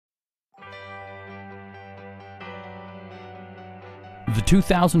The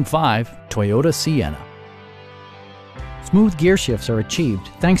 2005 Toyota Sienna. Smooth gear shifts are achieved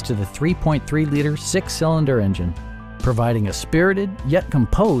thanks to the 3.3-liter six-cylinder engine, providing a spirited yet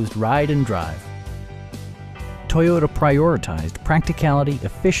composed ride and drive. Toyota prioritized practicality,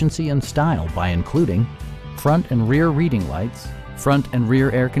 efficiency, and style by including front and rear reading lights, front and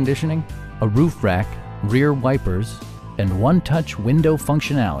rear air conditioning, a roof rack, rear wipers, and one-touch window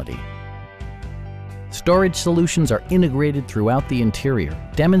functionality. Storage solutions are integrated throughout the interior,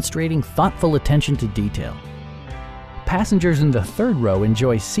 demonstrating thoughtful attention to detail. Passengers in the third row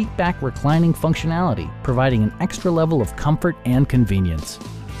enjoy seat-back reclining functionality, providing an extra level of comfort and convenience.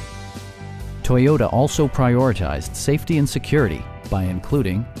 Toyota also prioritized safety and security by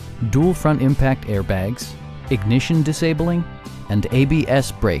including dual front impact airbags, ignition disabling, and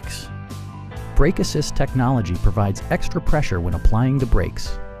ABS brakes. Brake assist technology provides extra pressure when applying the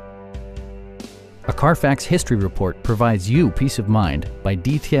brakes. A Carfax history report provides you peace of mind by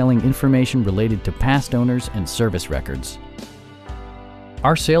detailing information related to past owners and service records.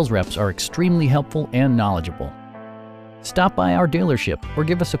 Our sales reps are extremely helpful and knowledgeable. Stop by our dealership or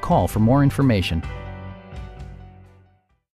give us a call for more information.